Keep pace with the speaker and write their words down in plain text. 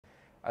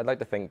I'd like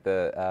to think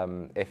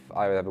that if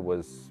I ever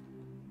was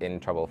in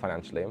trouble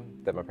financially,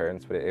 that my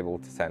parents were able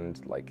to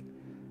send like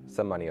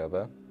some money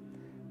over.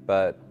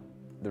 But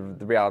the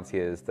reality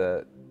is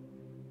that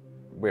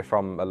we're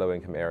from a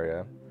low-income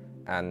area,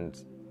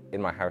 and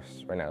in my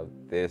house right now,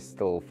 there's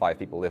still 5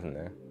 people living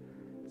there.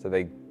 So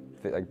they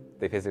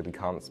physically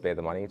can't spare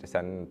the money to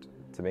send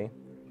to me.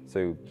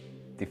 So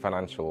the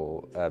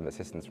financial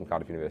assistance from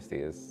Cardiff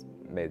University has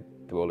made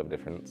the world of a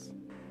difference.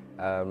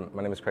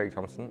 My name is Craig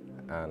Thompson,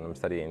 and I'm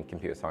studying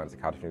computer science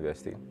at Cardiff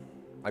University.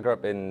 I grew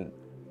up in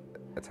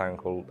a town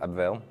called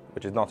Vale,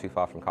 which is not too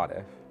far from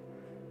Cardiff,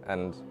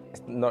 and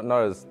it's not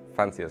as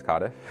fancy as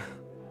Cardiff,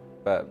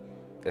 but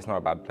it's not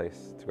a bad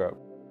place to grow up.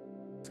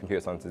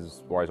 Computer science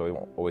is what I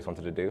always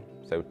wanted to do,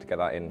 so to get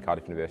that in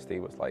Cardiff University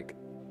was like,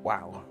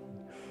 wow.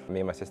 Me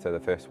and my sister are the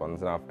first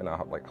ones in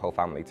our like whole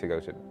family to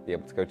be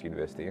able to go to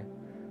university,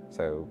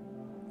 so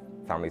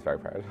family's very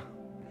proud.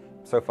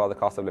 So far, the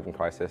cost of living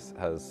crisis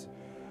has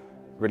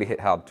really hit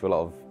hard to a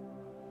lot of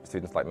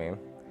students like me.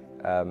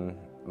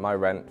 My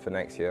rent for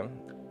next year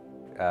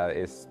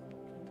is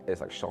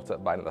like shot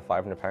up by another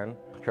 £500.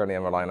 Currently,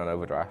 I'm relying on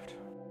overdraft.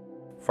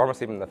 From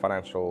receiving the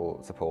financial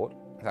support,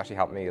 it's actually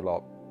helped me a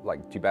lot,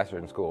 like do better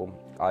in school.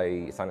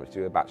 I signed up to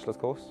do a bachelor's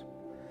course,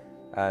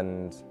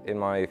 and in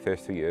my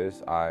first 2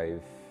 years,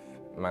 I've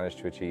managed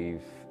to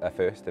achieve a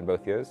first in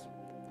both years.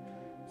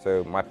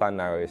 So my plan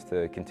now is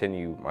to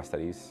continue my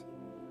studies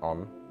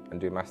on and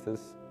do a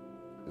master's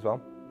as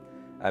well.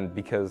 And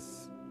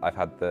because I've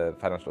had the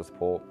financial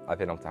support, I've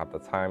been able to have the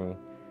time,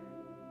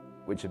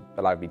 which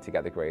allowed me to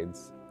get the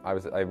grades. I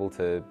was able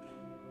to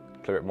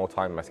clear up more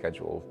time in my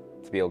schedule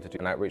to be able to do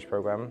an outreach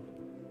program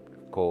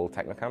called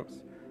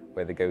Technocamps,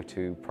 where they go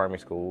to primary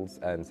schools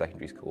and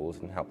secondary schools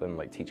and help them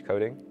like teach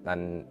coding,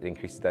 and it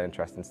increases their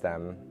interest in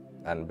STEM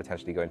and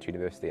potentially going to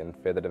university and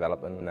further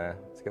development in their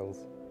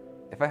skills.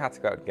 If I had to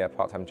go out and get a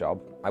part-time job,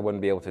 I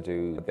wouldn't be able to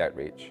do the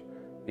outreach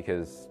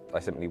because I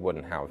simply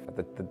wouldn't have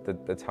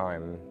the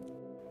time.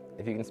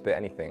 If you can spare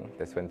anything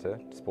this winter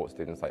to support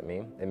students like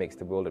me, it makes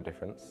the world of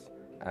difference,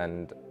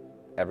 and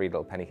every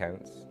little penny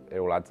counts. It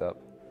all adds up.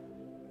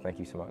 Thank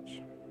you so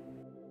much.